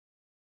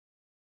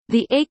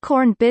The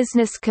Acorn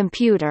Business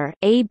Computer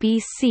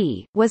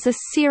 (ABC) was a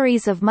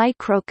series of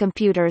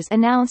microcomputers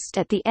announced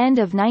at the end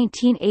of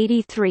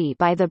 1983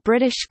 by the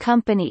British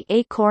company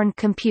Acorn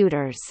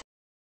Computers.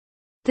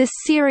 The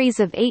series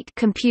of 8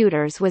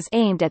 computers was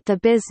aimed at the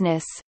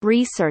business,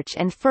 research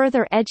and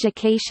further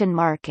education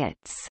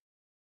markets.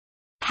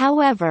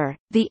 However,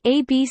 the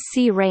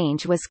ABC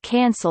range was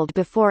cancelled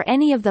before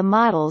any of the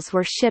models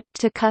were shipped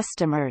to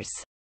customers.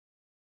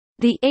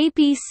 The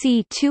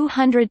ABC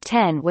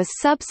 210 was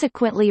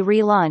subsequently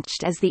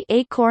relaunched as the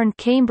Acorn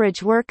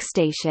Cambridge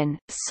Workstation,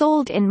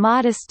 sold in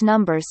modest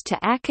numbers to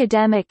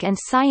academic and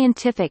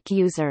scientific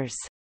users.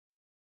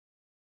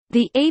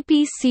 The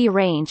ABC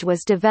range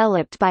was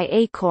developed by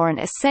Acorn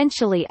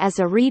essentially as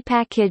a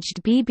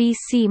repackaged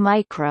BBC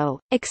Micro,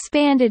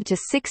 expanded to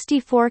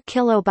 64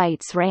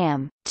 KB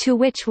RAM, to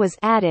which was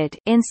added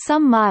in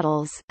some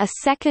models a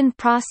second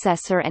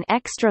processor and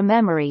extra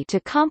memory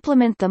to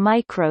complement the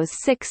Micro's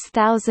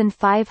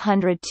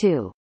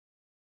 6502.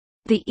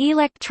 The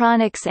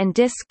electronics and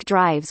disk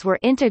drives were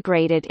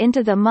integrated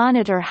into the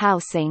monitor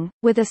housing,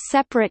 with a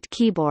separate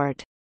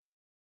keyboard.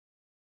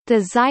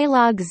 The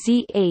Zilog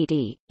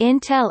Z80,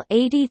 Intel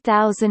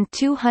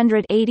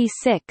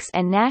 80286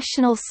 and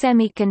National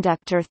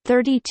Semiconductor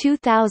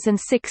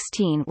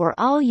 32016 were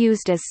all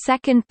used as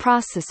second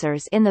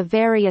processors in the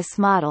various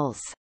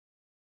models.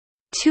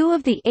 2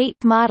 of the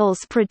 8 models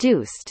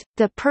produced,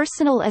 the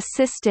Personal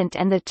Assistant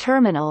and the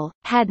Terminal,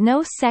 had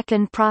no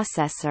second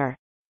processor.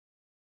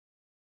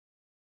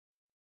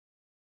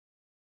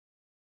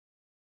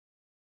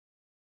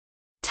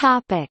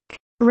 Topic: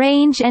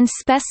 Range and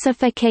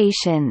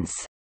specifications.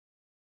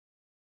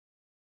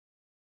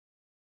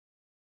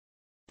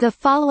 The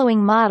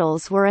following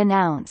models were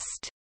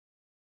announced.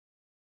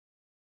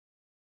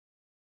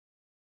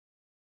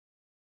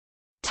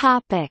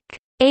 Topic: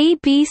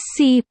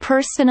 ABC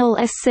Personal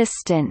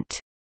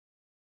Assistant.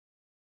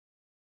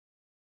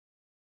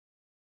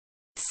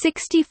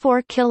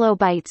 64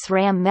 KB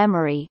RAM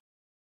memory,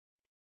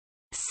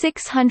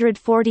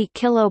 640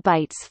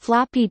 KB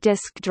floppy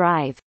disk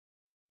drive,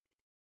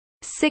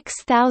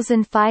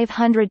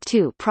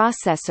 6502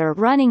 processor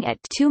running at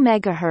 2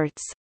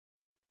 MHz,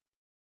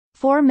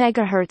 4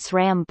 MHz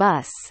RAM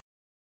bus,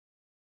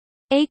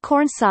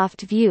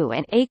 Acornsoft View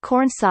and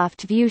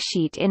Acornsoft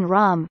Viewsheet in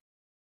ROM,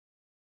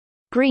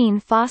 green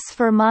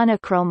phosphor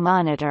monochrome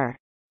monitor.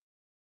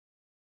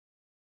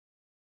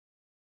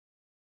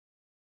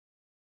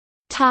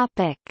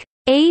 Topic: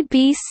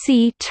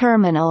 ABC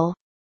Terminal.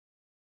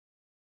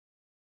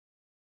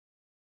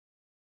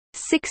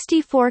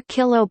 64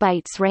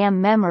 KB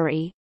RAM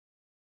memory,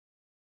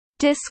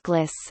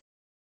 diskless,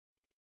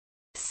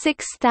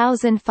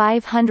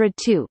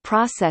 6502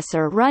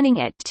 processor running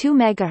at 2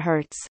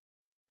 MHz,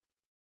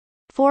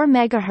 4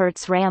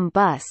 MHz RAM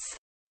bus,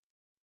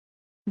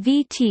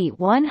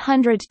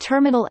 VT100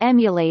 terminal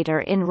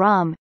emulator in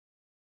ROM,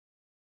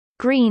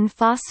 green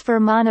phosphor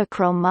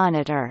monochrome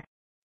monitor.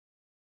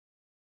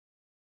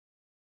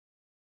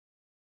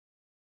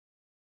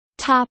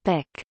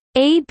 Topic: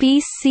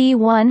 ABC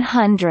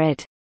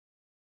 100.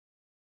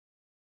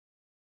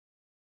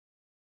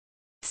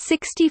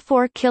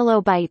 64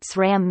 KB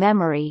RAM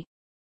memory,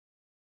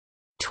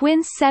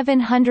 twin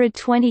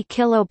 720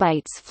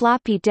 KB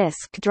floppy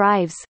disk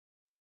drives,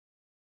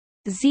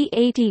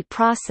 Z80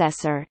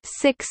 processor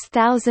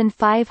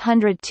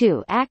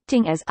 6502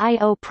 acting as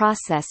I/O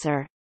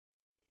processor,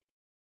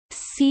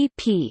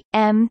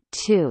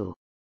 CP/M2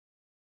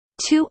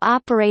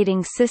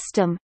 operating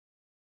system,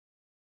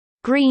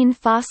 green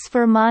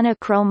phosphor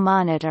monochrome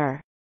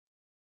monitor.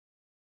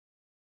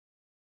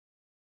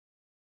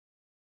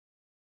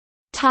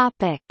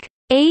 Topic: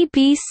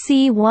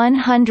 ABC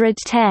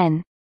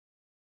 110.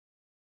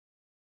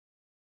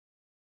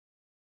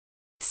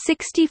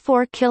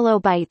 64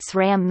 KB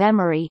RAM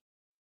memory,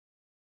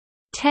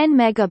 10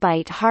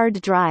 MB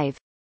hard drive,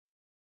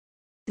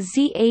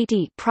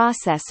 Z80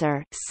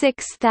 processor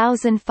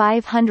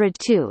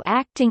 6502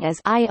 acting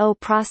as I/O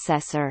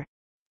processor,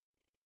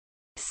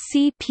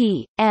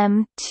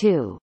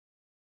 CP/M2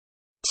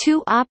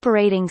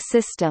 operating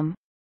system,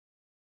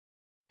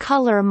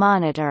 color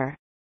monitor.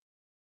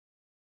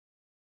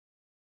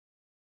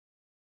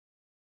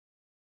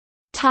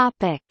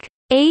 Topic: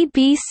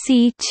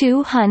 ABC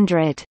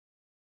 200.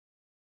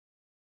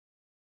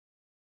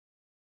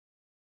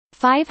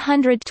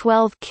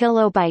 512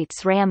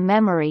 KB RAM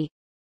memory,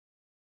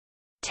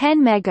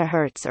 10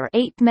 MHz or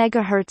 8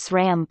 MHz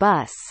RAM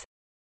bus,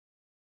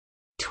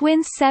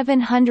 twin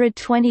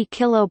 720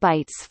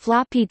 KB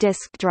floppy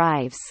disk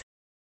drives,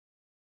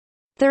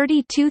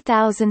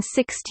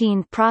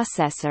 32016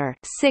 processor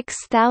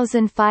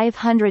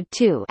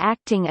 6502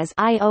 acting as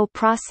I/O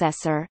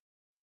processor,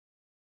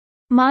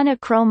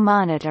 monochrome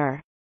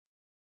monitor.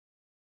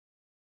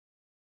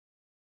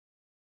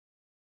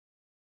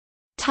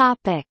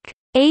 Topic: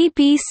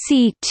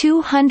 ABC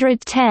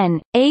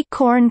 210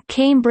 Acorn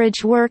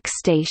Cambridge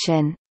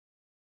Workstation.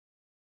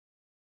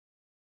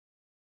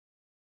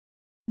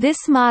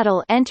 This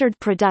model entered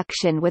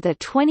production with a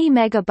 20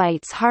 MB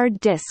hard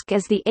disk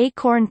as the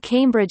Acorn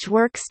Cambridge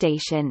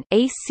Workstation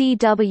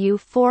ACW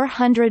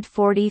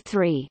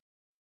 443.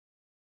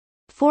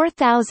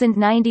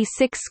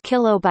 4096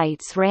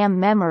 kilobytes RAM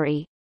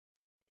memory,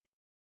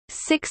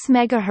 6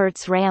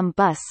 MHz RAM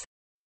bus,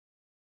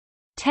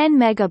 10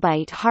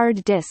 MB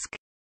hard disk,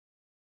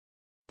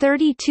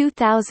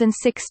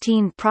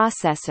 32016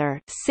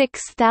 processor,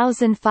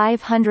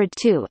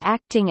 6502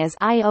 acting as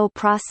I/O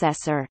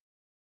processor,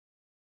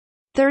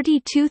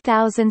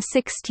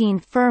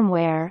 32016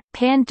 firmware,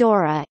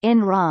 Pandora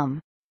in ROM.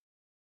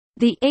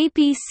 The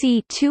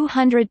ABC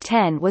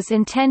 210 was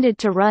intended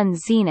to run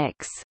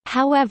Xenix,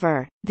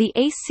 however, the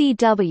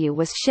ACW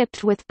was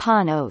shipped with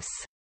Panos.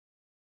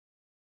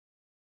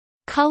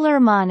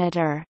 Color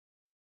monitor.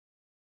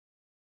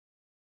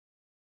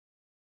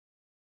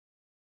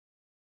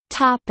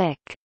 Topic: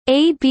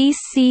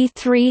 ABC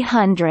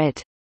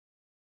 300.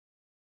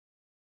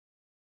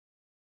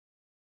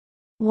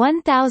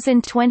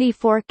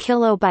 1024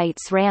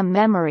 kilobytes RAM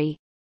memory,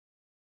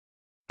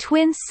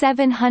 twin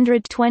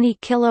 720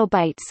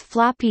 kilobytes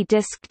floppy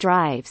disk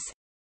drives,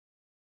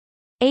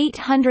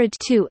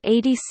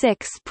 802.86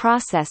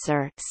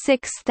 processor,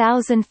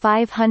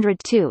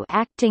 6502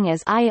 acting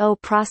as I/O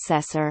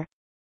processor,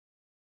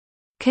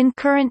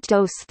 concurrent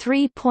DOS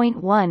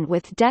 3.1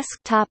 with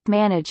Desktop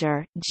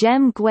Manager,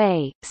 Gem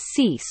Gui,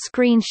 see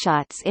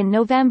screenshots in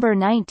November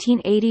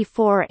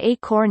 1984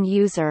 Acorn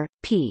user,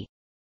 p.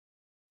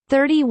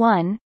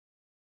 31.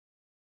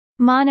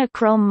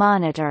 Monochrome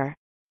monitor.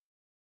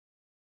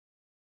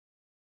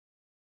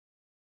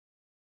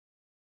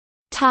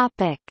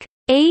 Topic: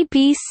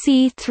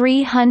 ABC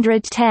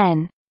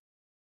 310.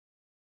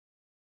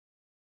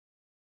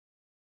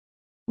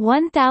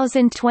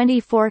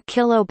 1024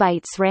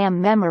 kilobytes RAM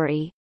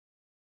memory,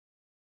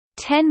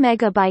 10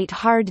 MB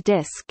hard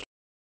disk,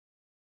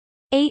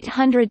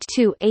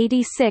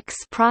 802.86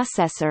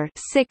 processor,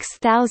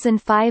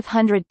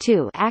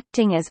 6502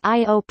 acting as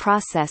I/O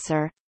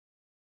processor,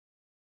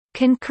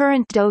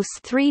 concurrent DOS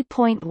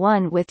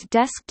 3.1 with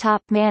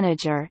Desktop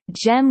Manager,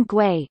 Gem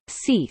Gui,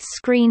 see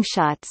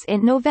screenshots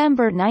in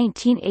November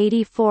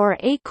 1984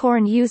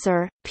 Acorn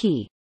user,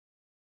 p.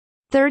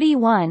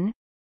 31.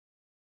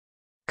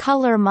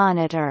 Color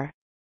monitor.